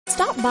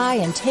Stop by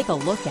and take a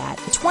look at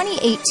the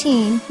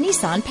 2018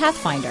 Nissan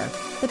Pathfinder.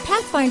 The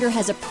Pathfinder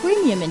has a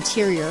premium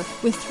interior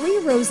with 3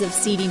 rows of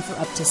seating for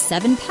up to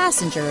 7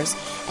 passengers,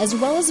 as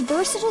well as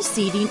versatile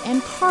seating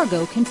and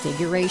cargo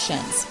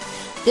configurations.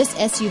 This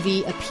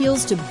SUV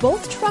appeals to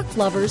both truck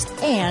lovers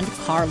and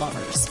car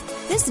lovers.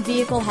 This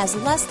vehicle has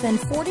less than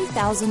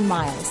 40,000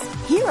 miles.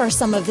 Here are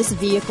some of this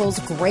vehicle's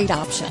great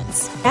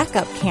options: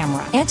 backup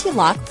camera,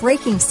 anti-lock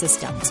braking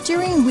system,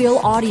 steering wheel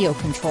audio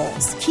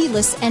controls,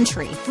 keyless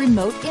entry,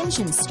 remote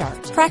engine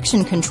start,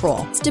 traction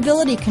control,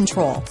 stability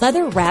control,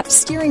 leather-wrapped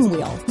steering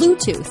wheel,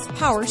 Bluetooth,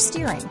 power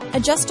steering,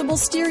 adjustable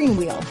steering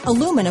wheel,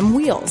 aluminum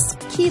wheels,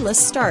 keyless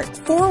start,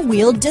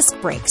 4-wheel disc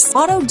brakes,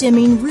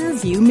 auto-dimming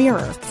rear-view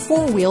mirror,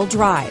 4-wheel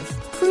drive,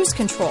 cruise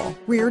control,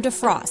 rear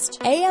defrost,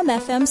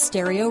 AM/FM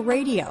stereo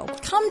radio.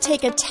 Come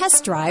take a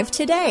test drive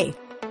today.